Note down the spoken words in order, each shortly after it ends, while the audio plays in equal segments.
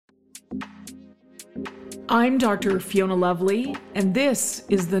I'm Dr. Fiona Lovely, and this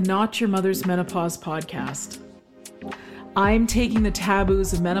is the Not Your Mother's Menopause podcast. I'm taking the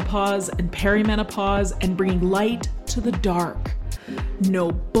taboos of menopause and perimenopause and bringing light to the dark.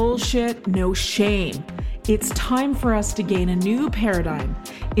 No bullshit, no shame. It's time for us to gain a new paradigm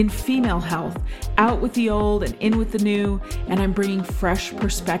in female health, out with the old and in with the new, and I'm bringing fresh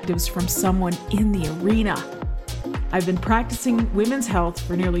perspectives from someone in the arena. I've been practicing women's health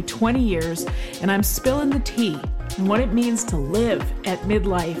for nearly 20 years, and I'm spilling the tea on what it means to live at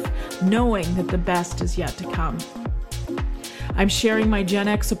midlife, knowing that the best is yet to come. I'm sharing my Gen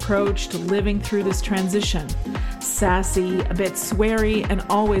X approach to living through this transition. Sassy, a bit sweary, and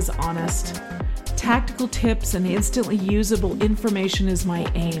always honest. Tactical tips and instantly usable information is my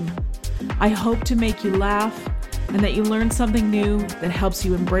aim. I hope to make you laugh and that you learn something new that helps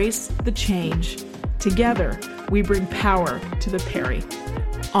you embrace the change. Together, we bring power to the peri.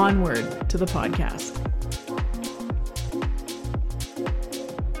 Onward to the podcast.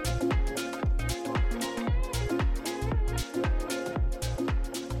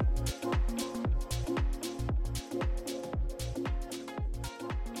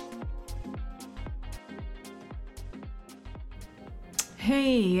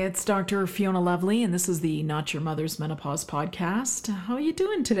 Hey, it's Dr. Fiona Lovely, and this is the Not Your Mother's Menopause podcast. How are you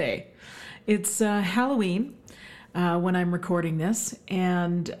doing today? It's Halloween when I'm recording this,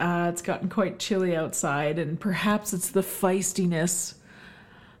 and it's gotten quite chilly outside, and perhaps it's the feistiness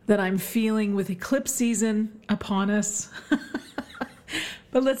that I'm feeling with eclipse season upon us.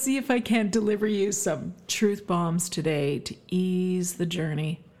 But let's see if I can't deliver you some truth bombs today to ease the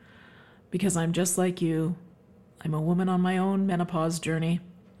journey, because I'm just like you. I'm a woman on my own menopause journey,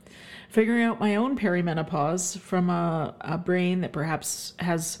 figuring out my own perimenopause from a brain that perhaps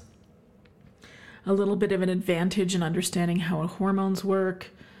has a little bit of an advantage in understanding how hormones work.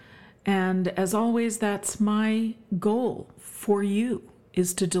 And as always, that's my goal for you,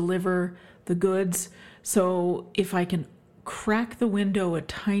 is to deliver the goods. So if I can crack the window a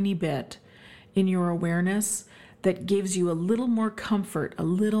tiny bit in your awareness, that gives you a little more comfort, a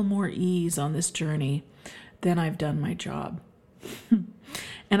little more ease on this journey, then I've done my job.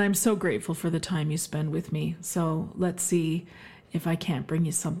 And I'm so grateful for the time you spend with me. So let's see if I can't bring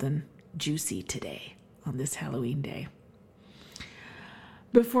you something juicy today on this Halloween day.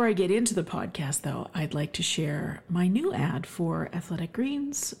 Before I get into the podcast, though, I'd like to share my new ad for Athletic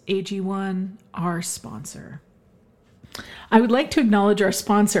Greens, AG1, our sponsor. I would like to acknowledge our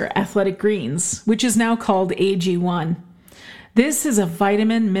sponsor, Athletic Greens, which is now called AG1. This is a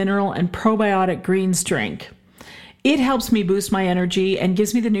vitamin, mineral, and probiotic greens drink. It helps me boost my energy and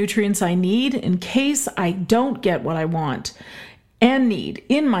gives me the nutrients I need in case I don't get what I want and need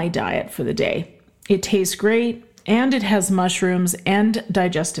in my diet for the day. It tastes great, and it has mushrooms and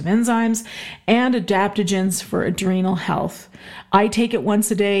digestive enzymes and adaptogens for adrenal health. I take it once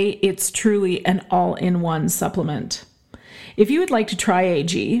a day. It's truly an all-in-one supplement. If you would like to try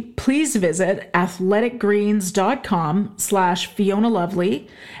AG, please visit athleticgreens.com/Fiona Lovely,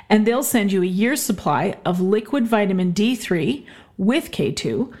 and they'll send you a year's supply of liquid vitamin D3 with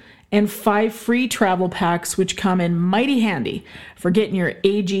K2 and 5 free travel packs, which come in mighty handy for getting your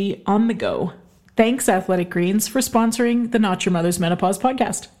AG on the go. Thanks, Athletic Greens, for sponsoring the Not Your Mother's Menopause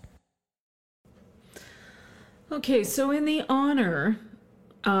podcast. Okay, so in the honor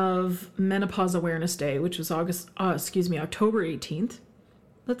of Menopause Awareness Day, which was October 18th.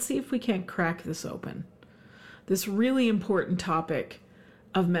 Let's see if we can't crack this open. This really important topic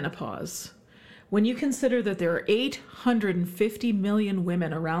of menopause. When you consider that there are 850 million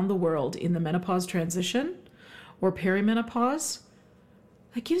women around the world in the menopause transition or perimenopause,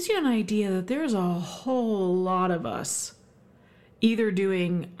 that gives you an idea that there's a whole lot of us either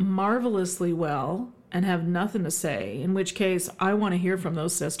doing marvelously well and have nothing to say, in which case I want to hear from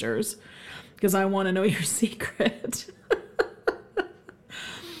those sisters because I want to know your secret.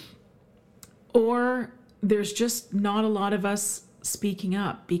 Or there's just not a lot of us speaking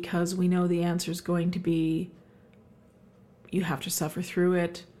up because we know the answer is going to be, you have to suffer through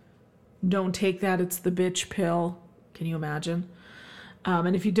it. Don't take that. It's the bitch pill. Can you imagine?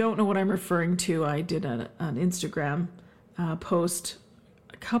 And if you don't know what I'm referring to, I did an Instagram post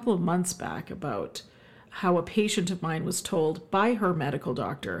a couple of months back about how a patient of mine was told by her medical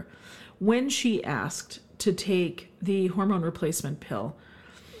doctor when she asked to take the hormone replacement pill,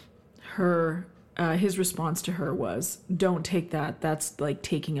 his response to her was, "Don't take that. That's like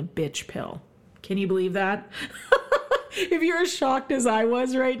taking a bitch pill." Can you believe that? If you're as shocked as I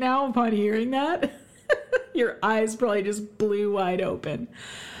was right now upon hearing that, your eyes probably just blew wide open.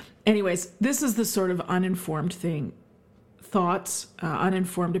 Anyways, this is the sort of uninformed thoughts,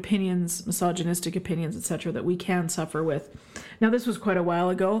 uninformed opinions, misogynistic opinions, etc., that we can suffer with. Now, this was quite a while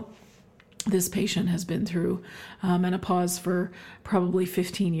ago. This patient has been through menopause for probably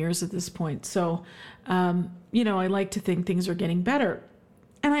 15 years at this point. So, I like to think things are getting better.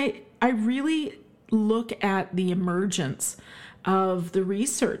 And I really look at the emergence of the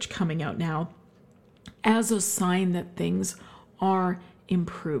research coming out now as a sign that things are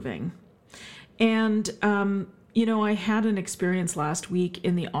improving. And, I had an experience last week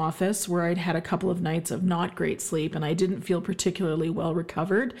in the office where I'd had a couple of nights of not great sleep and I didn't feel particularly well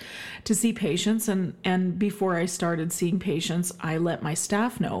recovered to see patients. And before I started seeing patients, I let my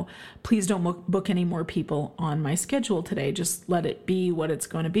staff know, please don't book any more people on my schedule today. Just let it be what it's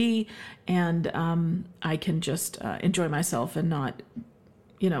going to be. And I can just enjoy myself and not,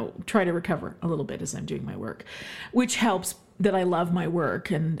 try to recover a little bit as I'm doing my work, which helps that I love my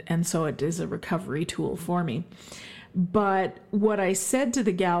work, and so it is a recovery tool for me. But what I said to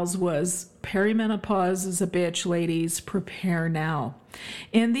the gals was, perimenopause is a bitch, ladies, prepare now.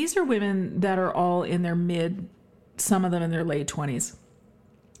 And these are women that are all in their some of them in their late 20s.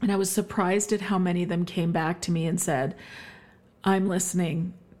 And I was surprised at how many of them came back to me and said, I'm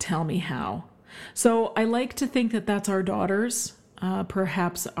listening, tell me how. So I like to think that that's our daughters,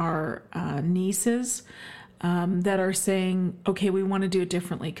 perhaps our nieces, that are saying, okay, we want to do it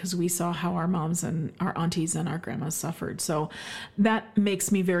differently because we saw how our moms and our aunties and our grandmas suffered. So that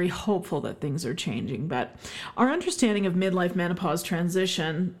makes me very hopeful that things are changing. But our understanding of midlife menopause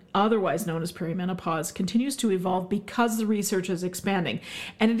transition, otherwise known as perimenopause, continues to evolve because the research is expanding.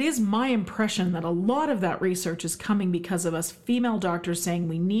 And it is my impression that a lot of that research is coming because of us female doctors saying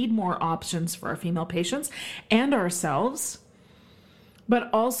we need more options for our female patients and ourselves. But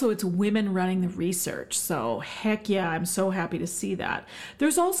also it's women running the research. So heck yeah, I'm so happy to see that.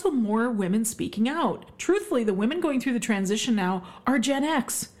 There's also more women speaking out. Truthfully, the women going through the transition now are Gen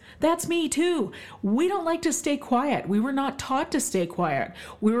X. That's me too. We don't like to stay quiet. We were not taught to stay quiet.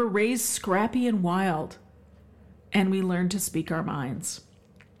 We were raised scrappy and wild. And we learned to speak our minds.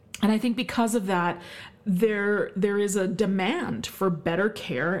 And I think because of that, there is a demand for better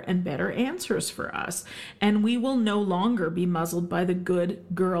care and better answers for us. And we will no longer be muzzled by the good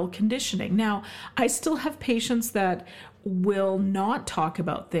girl conditioning. Now, I still have patients that will not talk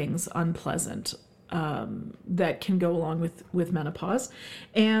about things unpleasant that can go along with menopause.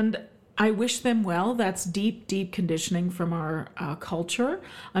 And I wish them well. That's deep, deep conditioning from our culture,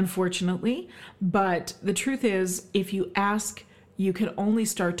 unfortunately. But the truth is, if you ask, you can only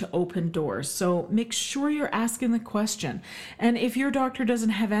start to open doors. So make sure you're asking the question. And if your doctor doesn't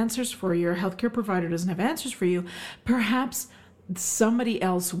have answers for you, your healthcare provider doesn't have answers for you, perhaps somebody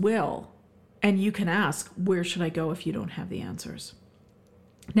else will. And you can ask, where should I go if you don't have the answers?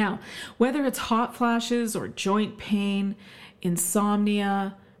 Now, whether it's hot flashes or joint pain,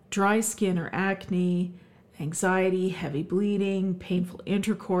 insomnia, dry skin or acne, anxiety, heavy bleeding, painful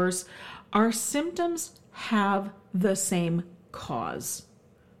intercourse, our symptoms have the same cause.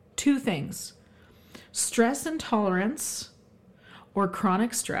 Two things: stress intolerance or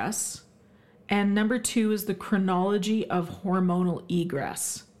chronic stress, and number two is the chronology of hormonal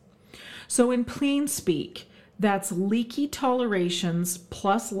egress. So in plain speak, that's leaky tolerations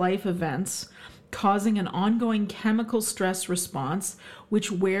plus life events causing an ongoing chemical stress response which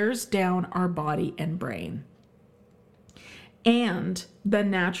wears down our body and brain, and the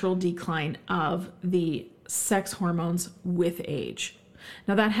natural decline of the sex hormones with age.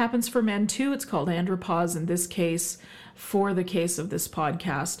 Now that happens for men too. It's called andropause in this case, for the case of this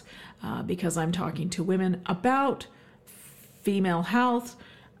podcast, because I'm talking to women about female health.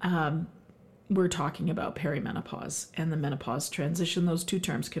 We're talking about perimenopause and the menopause transition. Those two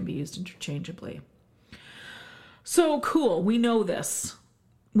terms can be used interchangeably. So cool, we know this.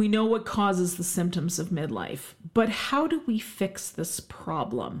 We know what causes the symptoms of midlife, but how do we fix this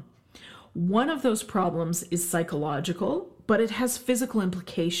problem? One of those problems is psychological, but it has physical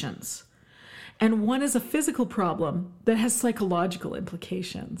implications. And one is a physical problem that has psychological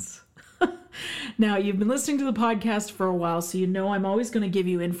implications. Now, you've been listening to the podcast for a while, so you know I'm always going to give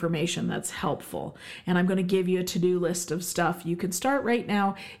you information that's helpful. And I'm going to give you a to-do list of stuff you can start right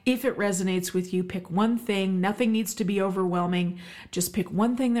now. If it resonates with you, pick one thing. Nothing needs to be overwhelming. Just pick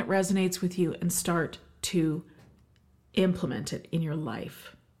one thing that resonates with you and start to implement it in your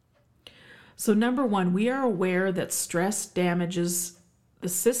life. So number one, we are aware that stress damages the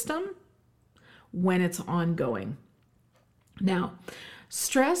system when it's ongoing. Now,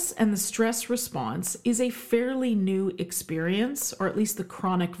 stress and the stress response is a fairly new experience, or at least the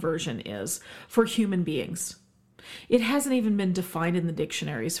chronic version is, for human beings. It hasn't even been defined in the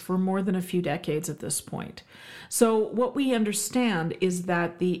dictionaries for more than a few decades at this point. So what we understand is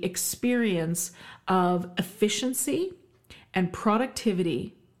that the experience of efficiency and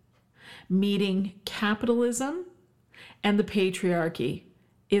productivity meeting capitalism and the patriarchy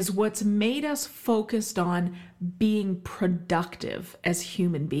is what's made us focused on being productive as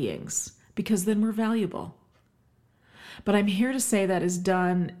human beings, because then we're valuable. But I'm here to say that has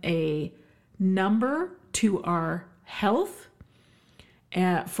done a number to our health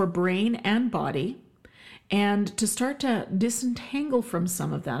for brain and body, and to start to disentangle from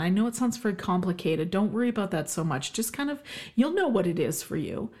some of that. I know it sounds very complicated. Don't worry about that so much. Just kind of, you'll know what it is for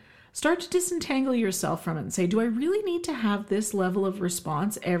you. Start to disentangle yourself from it and say, do I really need to have this level of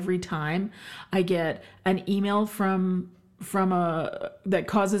response every time I get an email from that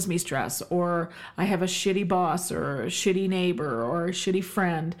causes me stress, or I have a shitty boss or a shitty neighbor or a shitty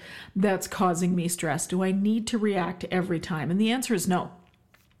friend that's causing me stress? Do I need to react every time? And the answer is no.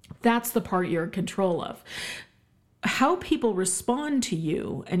 That's the part you're in control of. How people respond to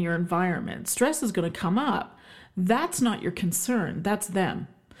you and your environment, stress is going to come up. That's not your concern. That's them.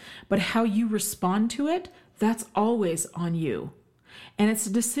 But how you respond to it, that's always on you. And it's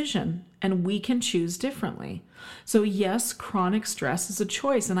a decision, and we can choose differently. So yes, chronic stress is a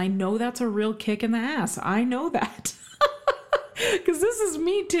choice, and I know that's a real kick in the ass. I know that. Because this is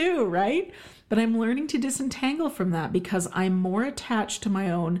me too, right? But I'm learning to disentangle from that because I'm more attached to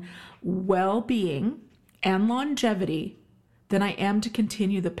my own well-being and longevity than I am to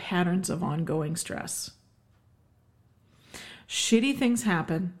continue the patterns of ongoing stress. Shitty things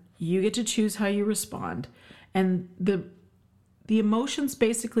happen. You get to choose how you respond. And the emotions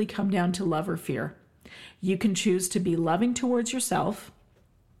basically come down to love or fear. You can choose to be loving towards yourself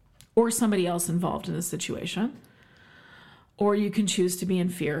or somebody else involved in the situation, or you can choose to be in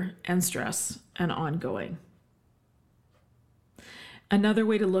fear and stress and ongoing. Another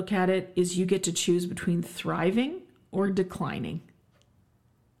way to look at it is you get to choose between thriving or declining.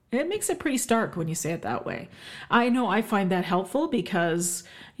 It makes it pretty stark when you say it that way. I know I find that helpful because,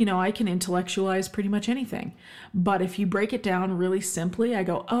 I can intellectualize pretty much anything. But if you break it down really simply, I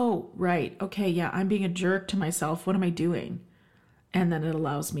go, oh, right, okay, yeah, I'm being a jerk to myself. What am I doing? And then it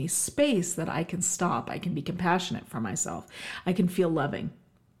allows me space that I can stop. I can be compassionate for myself. I can feel loving.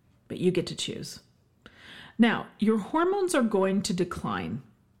 But you get to choose. Now, your hormones are going to decline.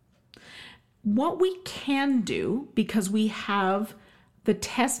 What we can do, because we have the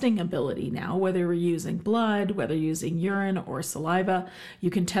testing ability now, whether we're using blood, whether using urine or saliva, you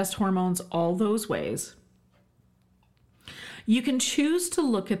can test hormones all those ways. You can choose to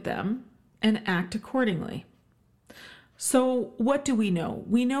look at them and act accordingly. So what do we know?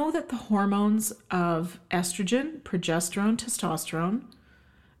 We know that the hormones of estrogen, progesterone, testosterone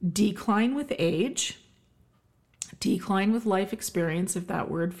decline with age, decline with life experience, if that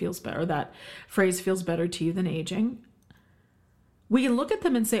word feels better, that phrase feels better to you than aging. We can look at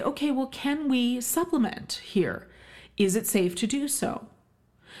them and say, okay, well, can we supplement here? Is it safe to do so?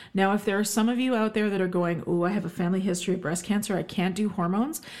 Now, if there are some of you out there that are going, oh, I have a family history of breast cancer, I can't do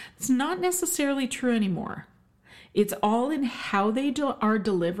hormones, it's not necessarily true anymore. It's all in how they are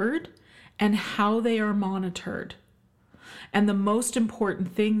delivered and how they are monitored. And the most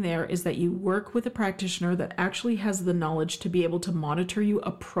important thing there is that you work with a practitioner that actually has the knowledge to be able to monitor you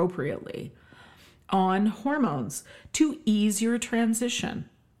appropriately on hormones to ease your transition.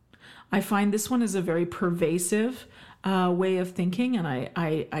 I find this one is a very pervasive way of thinking, and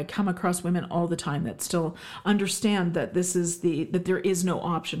I come across women all the time that still understand that that there is no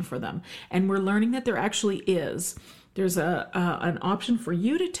option for them, and we're learning that there actually is. There's an option for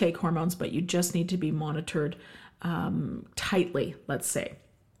you to take hormones, but you just need to be monitored tightly, let's say.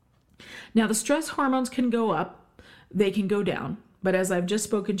 Now, the stress hormones can go up, they can go down. But as I've just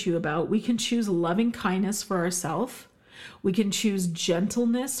spoken to you about, we can choose loving kindness for ourselves. We can choose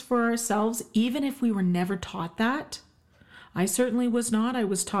gentleness for ourselves, even if we were never taught that. I certainly was not. I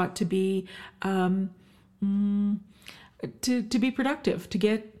was taught to be to be productive, to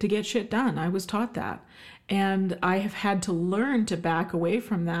get shit done. I was taught that. And I have had to learn to back away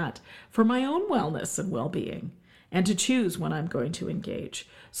from that for my own wellness and well-being, and to choose when I'm going to engage.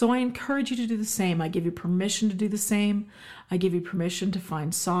 So I encourage you to do the same. I give you permission to do the same. I give you permission to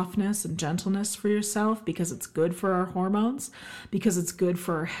find softness and gentleness for yourself because it's good for our hormones, because it's good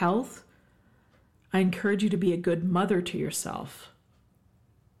for our health. I encourage you to be a good mother to yourself.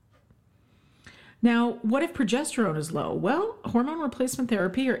 Now, what if progesterone is low? Well, hormone replacement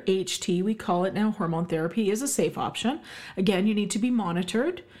therapy, or HT, we call it now, hormone therapy, is a safe option. Again, you need to be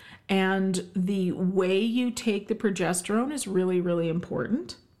monitored. And the way you take the progesterone is really, really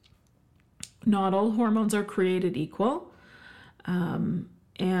important. Not all hormones are created equal.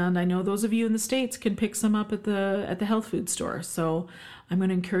 And I know those of you in the States can pick some up at the health food store. So I'm going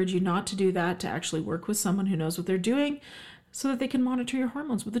to encourage you not to do that, to actually work with someone who knows what they're doing so that they can monitor your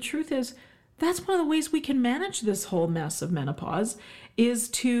hormones. But the truth is, that's one of the ways we can manage this whole mess of menopause, is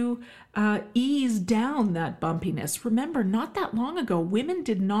to ease down that bumpiness. Remember, not that long ago, women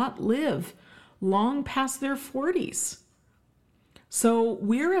did not live long past their 40s. So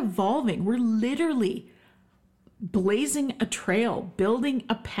we're evolving. We're literally blazing a trail, building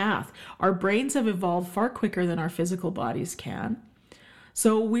a path. Our brains have evolved far quicker than our physical bodies can.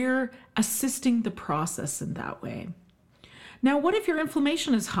 So we're assisting the process in that way. Now, what if your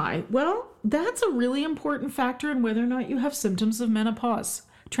inflammation is high? Well, that's a really important factor in whether or not you have symptoms of menopause,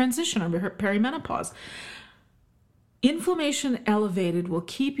 transition, or perimenopause. Inflammation elevated will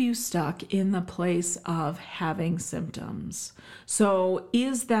keep you stuck in the place of having symptoms. So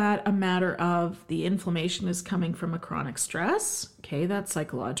is that a matter of the inflammation is coming from a chronic stress? Okay, that's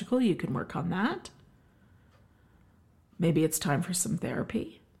psychological. You can work on that. Maybe it's time for some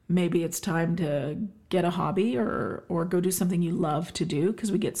therapy. Maybe it's time to get a hobby or go do something you love to do,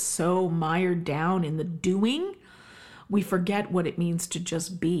 because we get so mired down in the doing, we forget what it means to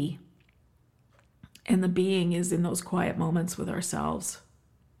just be. And the being is in those quiet moments with ourselves.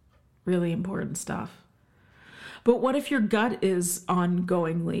 Really important stuff. But what if your gut is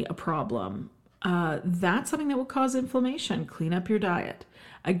ongoingly a problem? That's something that will cause inflammation. Clean up your diet.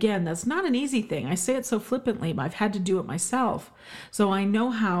 Again, that's not an easy thing. I say it so flippantly, but I've had to do it myself. So I know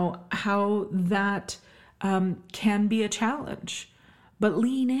how that can be a challenge. But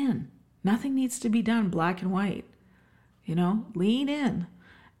lean in. Nothing needs to be done black and white. Lean in.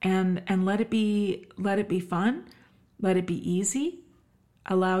 And let it be fun, let it be easy.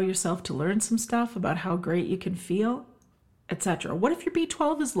 Allow yourself to learn some stuff about how great you can feel, etc. What if your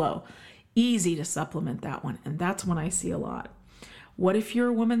B12 is low? Easy to supplement that one, and that's one I see a lot. What if you're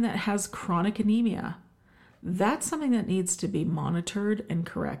a woman that has chronic anemia? That's something that needs to be monitored and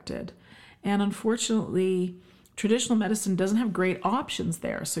corrected. And unfortunately, traditional medicine doesn't have great options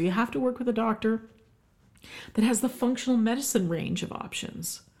there, so you have to work with a doctor that has the functional medicine range of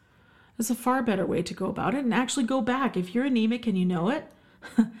options. It's a far better way to go about it, and actually go back. If you're anemic and you know it,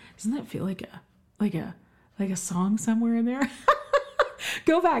 doesn't that feel like a song somewhere in there?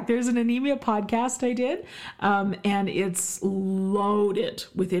 Go back. There's an anemia podcast I did, and it's loaded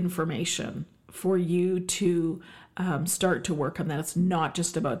with information for you to start to work on that. It's not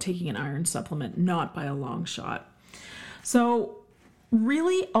just about taking an iron supplement, not by a long shot. So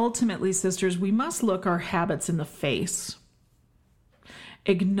really, ultimately, sisters, we must look our habits in the face.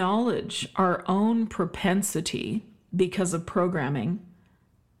 Acknowledge our own propensity because of programming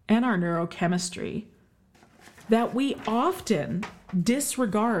and our neurochemistry that we often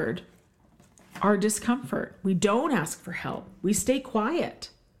disregard our discomfort. We don't ask for help. We stay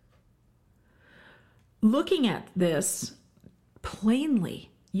quiet. Looking at this plainly,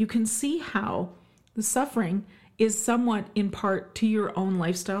 you can see how the suffering is somewhat in part to your own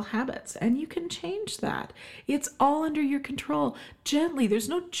lifestyle habits, and you can change that. It's all under your control. Gently. There's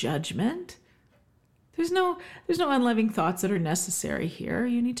no judgment. There's no unloving thoughts that are necessary here.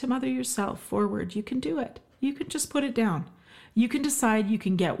 You need to mother yourself forward. You can do it. You can just put it down. You can decide you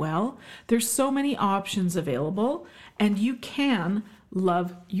can get well. There's so many options available, and you can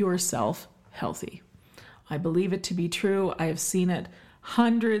love yourself healthy. I believe it to be true. I have seen it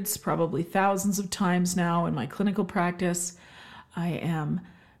hundreds, probably thousands of times now in my clinical practice. I am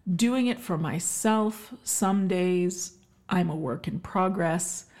doing it for myself. Some days I'm a work in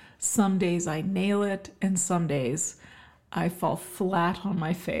progress. Some days I nail it, and some days I fall flat on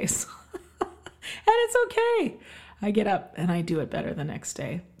my face. And it's okay. I get up and I do it better the next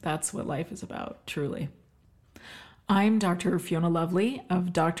day. That's what life is about, truly. I'm Dr. Fiona Lovely of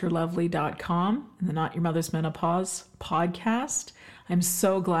drlovely.com and the Not Your Mother's Menopause podcast. I'm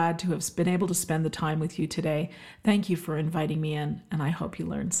so glad to have been able to spend the time with you today. Thank you for inviting me in, and I hope you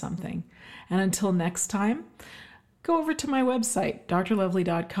learned something. And until next time, go over to my website,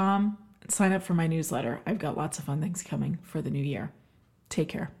 drlovely.com, and sign up for my newsletter. I've got lots of fun things coming for the new year. Take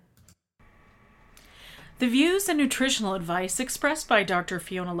care. The views and nutritional advice expressed by Dr.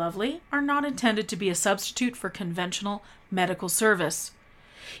 Fiona Lovely are not intended to be a substitute for conventional medical service.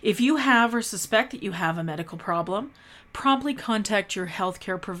 If you have or suspect that you have a medical problem, promptly contact your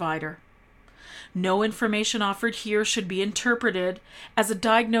healthcare provider. No information offered here should be interpreted as a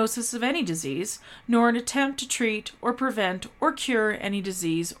diagnosis of any disease, nor an attempt to treat or prevent or cure any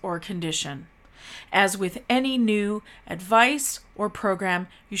disease or condition. As with any new advice or program,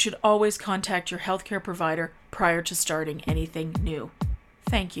 you should always contact your healthcare provider prior to starting anything new.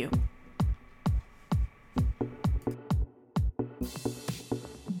 Thank you.